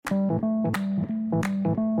You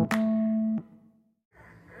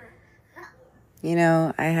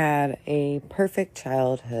know, I had a perfect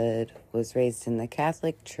childhood, was raised in the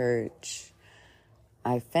Catholic Church.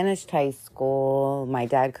 I finished high school. My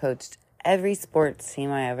dad coached every sports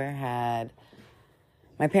team I ever had.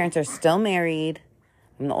 My parents are still married.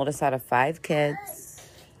 I'm the oldest out of 5 kids.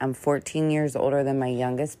 I'm 14 years older than my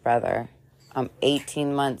youngest brother. I'm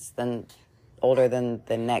 18 months older than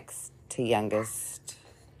the next to youngest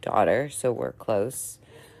daughter, so we're close.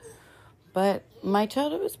 But my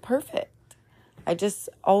childhood was perfect. I just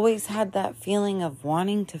always had that feeling of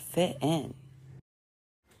wanting to fit in.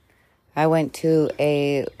 I went to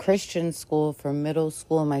a Christian school for middle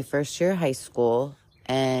school my first year of high school,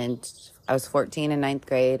 and I was 14 in 9th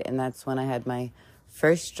grade, and that's when I had my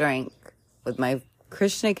first drink with my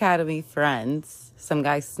Christian Academy friends. Some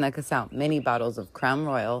guys snuck us out mini bottles of Crown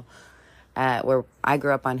Royal at where I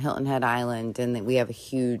grew up on Hilton Head Island, and we have a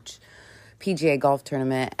huge PGA golf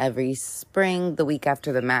tournament every spring. The week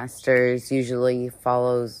after the Masters usually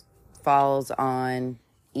falls on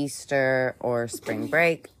Easter or spring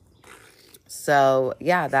break. So,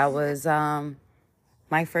 yeah, that was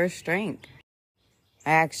my first drink.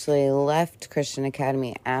 I actually left Christian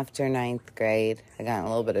Academy after 9th grade. I got in a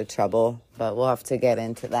little bit of trouble, but we'll have to get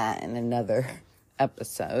into that in another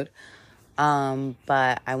episode.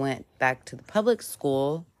 But I went back to the public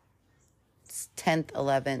school, 10th,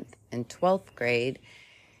 11th, and 12th grade.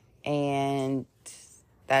 And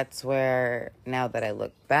that's where, now that I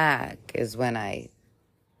look back, is when I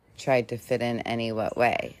tried to fit in any what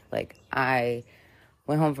way. Like, I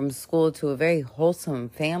went home from school to a very wholesome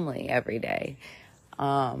family every day.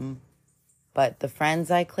 But the friends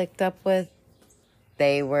I clicked up with,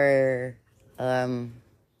 they were,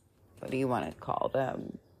 what do you want to call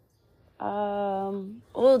them? A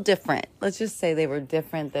little different. Let's just say they were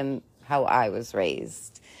different than how I was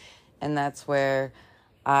raised. And that's where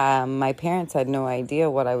my parents had no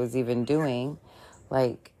idea what I was even doing,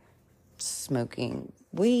 like smoking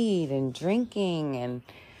weed and drinking and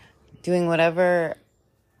doing whatever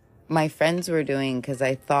my friends were doing, because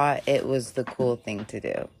I thought it was the cool thing to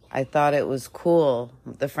do. I thought it was cool.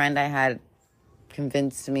 The friend I had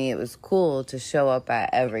convinced me it was cool to show up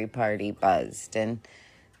at every party buzzed, and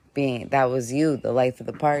that was you, the life of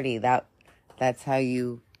the party. That's how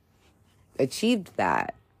you achieved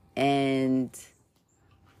that. And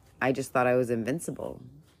I just thought I was invincible.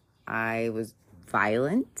 I was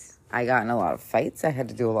violent. I got in a lot of fights. I had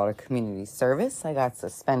to do a lot of community service. I got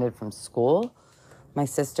suspended from school. My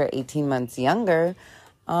sister, 18 months younger,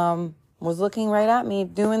 was looking right at me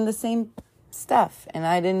doing the same stuff. And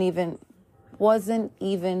I wasn't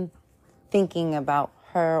even thinking about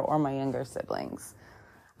her or my younger siblings.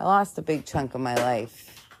 I lost a big chunk of my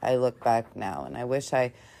life. I look back now, and I wish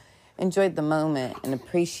I enjoyed the moment and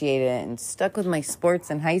appreciated it and stuck with my sports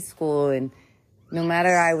in high school. And no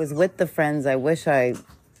matter I was with the friends, I wish I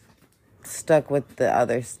stuck with the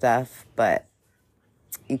other stuff. But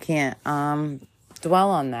you can't dwell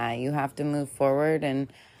on that. You have to move forward.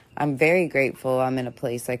 And I'm very grateful I'm in a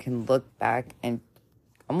place I can look back and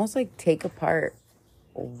almost like take apart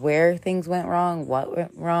where things went wrong, what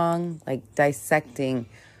went wrong, like dissecting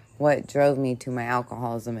what drove me to my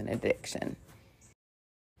alcoholism and addiction.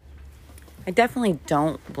 I definitely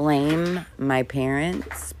don't blame my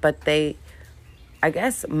parents, but I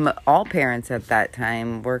guess all parents at that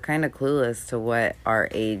time were kind of clueless to what our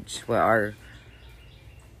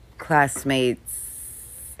classmates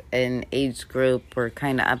and age group were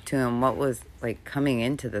kind of up to and what was like coming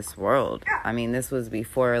into this world. I mean, this was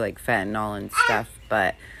before like fentanyl and stuff,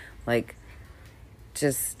 but like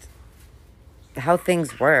just how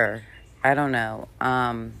things were. I don't know.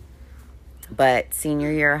 But senior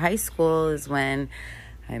year of high school is when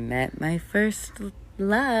I met my first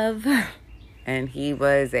love. And he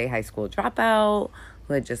was a high school dropout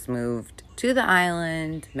who had just moved to the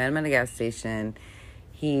island, met him at a gas station.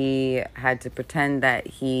 He had to pretend that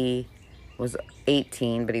he was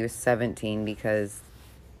 18, but he was 17 because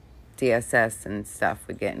DSS and stuff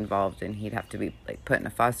would get involved and he'd have to be like put in a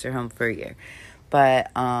foster home for a year.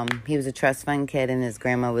 But he was a trust fund kid, and his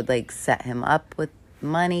grandma would like set him up with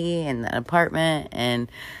money and an apartment.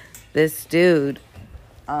 And this dude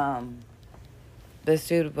was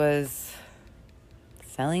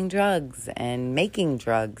selling drugs and making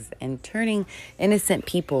drugs and turning innocent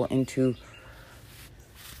people into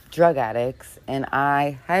drug addicts. And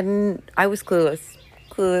I was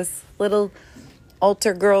clueless little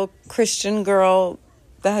altar girl, Christian girl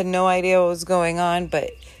that had no idea what was going on,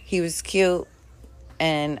 but he was cute.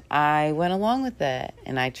 And I went along with it.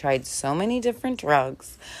 And I tried so many different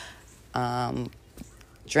drugs.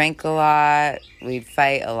 drank a lot, we'd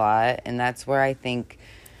fight a lot, and that's where I think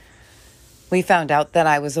we found out that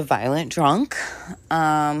I was a violent drunk.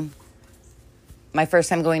 My first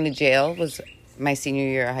time going to jail was my senior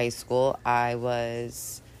year of high school. I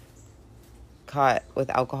was caught with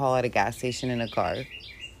alcohol at a gas station in a car.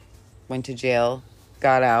 Went to jail,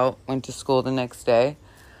 got out, went to school the next day.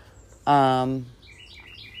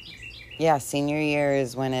 Senior year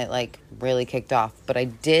is when it like really kicked off. But I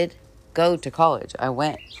did go to college. I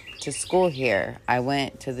went to school here. I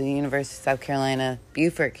went to the University of South Carolina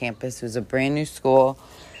Beaufort campus. It was a brand new school.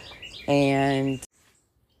 And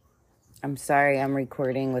I'm sorry I'm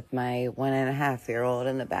recording with my 1.5-year-old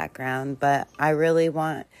in the background, but I really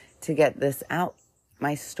want to get this out,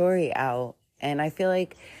 my story out. And I feel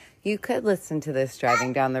like you could listen to this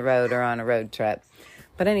driving down the road or on a road trip.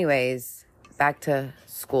 But anyways, back to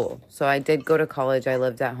school. So I did go to college. I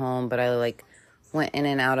lived at home, but I like went in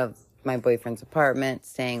and out of my boyfriend's apartment,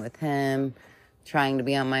 staying with him, trying to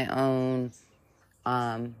be on my own.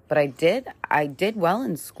 But I did well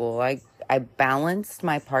in school. I balanced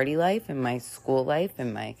my party life and my school life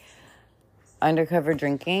and my undercover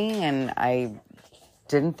drinking, and I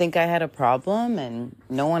didn't think I had a problem, and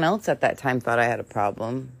no one else at that time thought I had a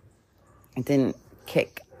problem. It didn't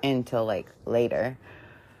kick until like later.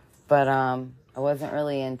 But I wasn't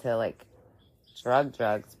really into like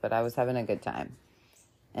drugs, but I was having a good time.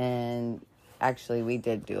 And actually we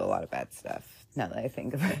did do a lot of bad stuff, now that I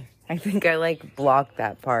think of it. I think I like blocked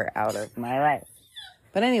that part out of my life.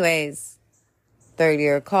 But anyways, third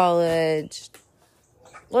year of college,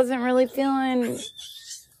 wasn't really feeling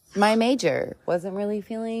my major, wasn't really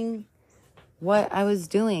feeling what I was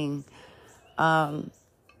doing. And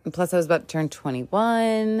plus I was about to turn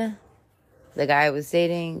 21. The guy I was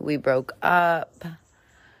dating, we broke up.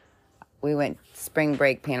 We went spring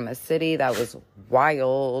break, Panama City. That was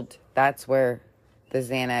wild. That's where the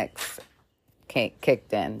Xanax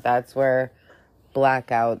kicked in. That's where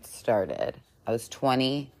blackouts started. I was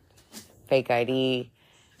 20, fake ID.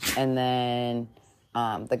 And then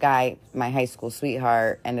the guy, my high school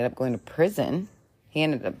sweetheart, ended up going to prison. He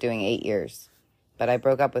ended up doing 8 years. But I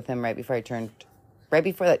broke up with him right before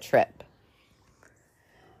that trip.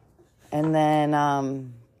 And then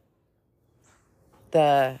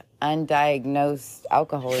the undiagnosed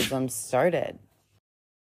alcoholism started.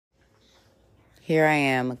 Here I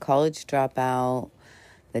am, a college dropout.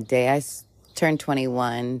 The day I turned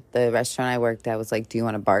 21, the restaurant I worked at was like, "Do you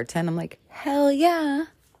want to bartend?" I'm like, "Hell yeah."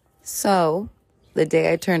 So the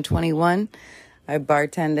day I turned 21, I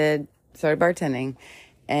started bartending.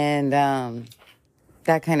 And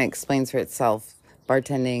that kind of explains for itself.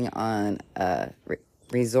 Bartending on a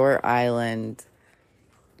resort island,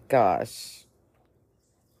 gosh,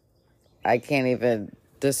 I can't even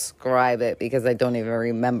describe it because I don't even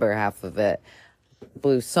remember half of it.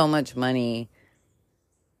 Blew so much money.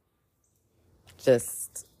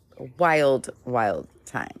 Just wild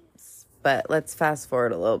times. But let's fast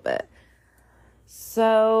forward a little bit.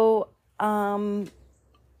 So,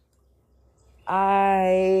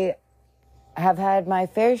 I have had my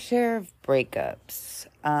fair share of breakups.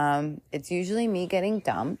 It's usually me getting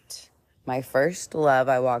dumped. My first love,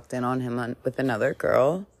 I walked in on him with another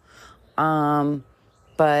girl.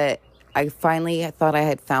 But I finally thought I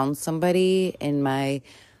had found somebody in my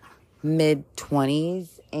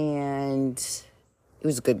mid-20s, and he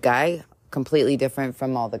was a good guy, completely different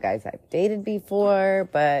from all the guys I've dated before,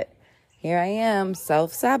 but here I am,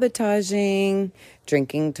 self-sabotaging.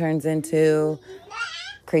 Drinking turns into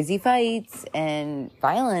crazy fights and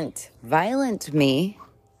violent me.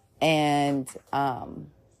 And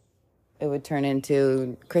it would turn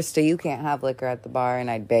into, "Krista, you can't have liquor at the bar."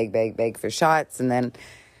 And I'd beg for shots. And then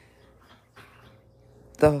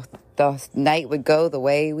the night would go the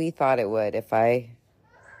way we thought it would if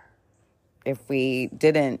we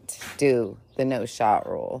didn't do the no shot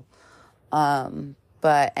rule.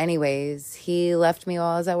 But anyways, he left me while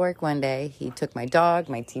I was at work one day. He took my dog,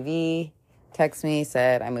 my TV, texted me,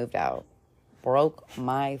 said I moved out. Broke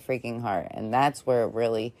my freaking heart. And that's where it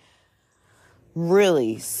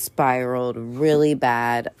really spiraled really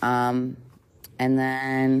bad. And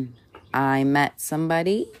then I met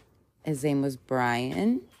somebody. His name was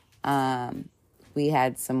Brian. We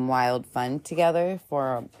had some wild fun together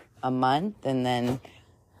for a month. And then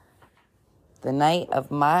the night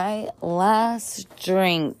of my last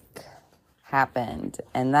drink happened.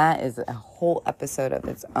 And that is a whole episode of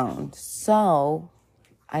its own. So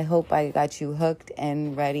I hope I got you hooked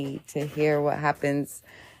and ready to hear what happens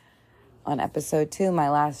on episode 2,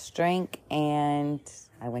 my last drink. And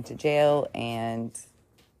I went to jail, and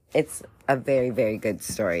it's a very, very good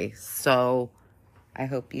story. So I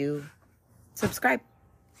hope you subscribe.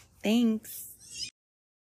 Thanks.